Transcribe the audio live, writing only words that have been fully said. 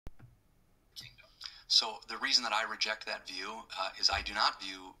So the reason that I reject that view is I do not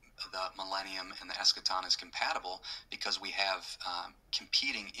view the millennium and the eschaton as compatible, because we have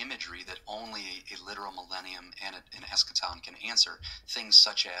competing imagery that only a literal millennium and an eschaton can answer. Things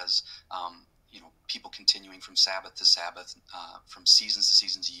such as people continuing from Sabbath to Sabbath, from seasons to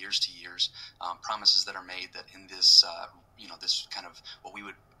seasons, years to years, promises that are made that in this, this kind of what we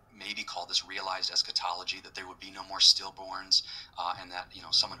would maybe call this realized eschatology, that there would be no more stillborns, and that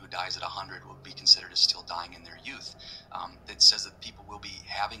someone who dies at 100 would be considered as still dying in their youth. That says that people will be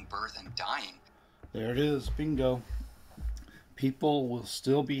having birth and dying. There it is, bingo. People will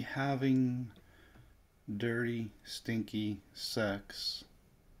still be having dirty, stinky sex,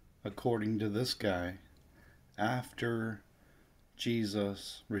 according to this guy, after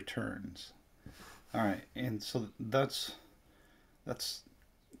Jesus returns. All right, and so that's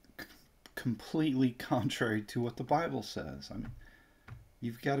completely contrary to what the Bible says. I mean,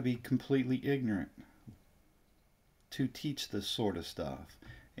 you've got to be completely ignorant to teach this sort of stuff.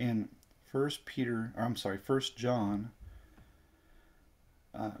 And First John,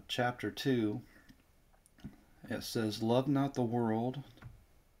 chapter 2, it says, "Love not the world,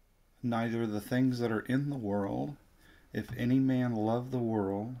 neither the things that are in the world. If any man love the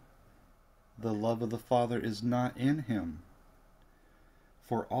world, the love of the Father is not in him.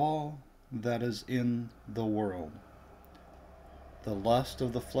 For all that is in the world, the lust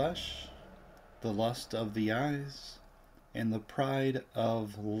of the flesh, the lust of the eyes, and the pride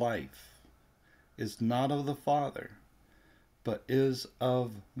of life, is not of the Father, but is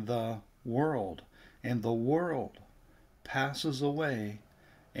of the world. And the world passes away,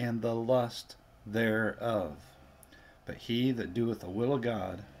 and the lust thereof. But he that doeth the will of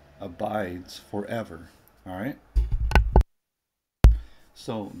God abides forever." All right?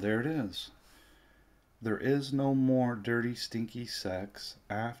 So there it is. There is no more dirty, stinky sex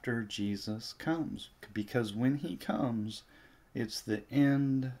after Jesus comes. Because when he comes, it's the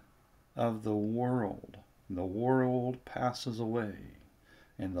end of the world. The world passes away,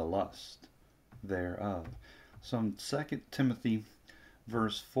 and the lust thereof. So in 2 Timothy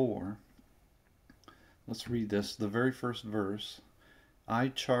verse 4, let's read this, the very first verse. "I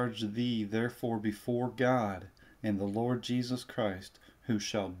charge thee therefore before God and the Lord Jesus Christ, who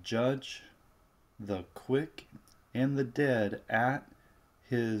shall judge the quick and the dead at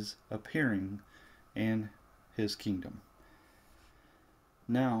his appearing and his kingdom."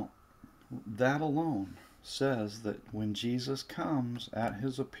 Now, that alone says that when Jesus comes at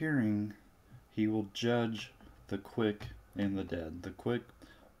his appearing, he will judge the quick and the dead. The quick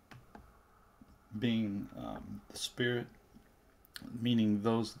being the spirit, meaning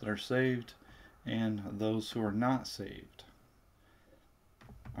those that are saved, and those who are not saved.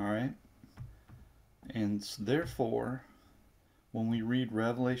 All right? And therefore, when we read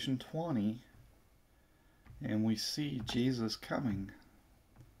Revelation 20 and we see Jesus coming,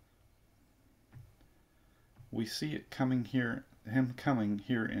 we see it coming here, him coming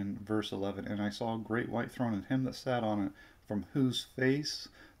here in verse 11. "And I saw a great white throne, and him that sat on it, from whose face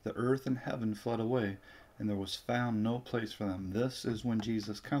the earth and heaven fled away, and there was found no place for them." This is when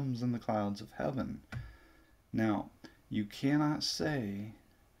Jesus comes in the clouds of heaven. Now, you cannot say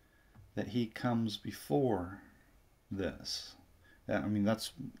that he comes before this. I mean,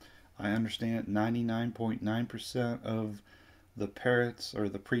 I understand 99.9% of the parrots or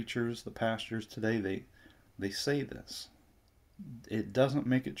the preachers, the pastors today, they say this. It doesn't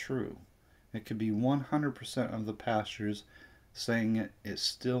make it true. It could be 100% of the pastors saying it, it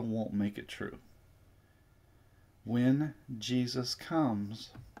still won't make it true. When Jesus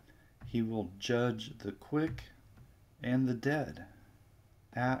comes, he will judge the quick and the dead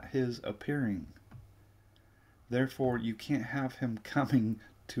at his appearing. Therefore, you can't have him coming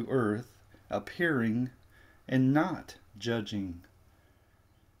to earth, appearing, and not judging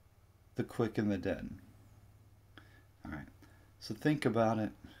the quick and the dead. All right. So think about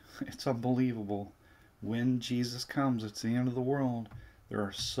it. It's unbelievable. When Jesus comes, it's the end of the world. There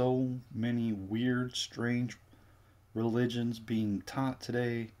are so many weird, strange religions being taught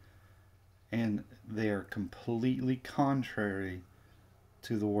today, and they are completely contrary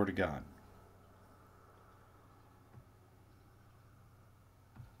to the Word of God.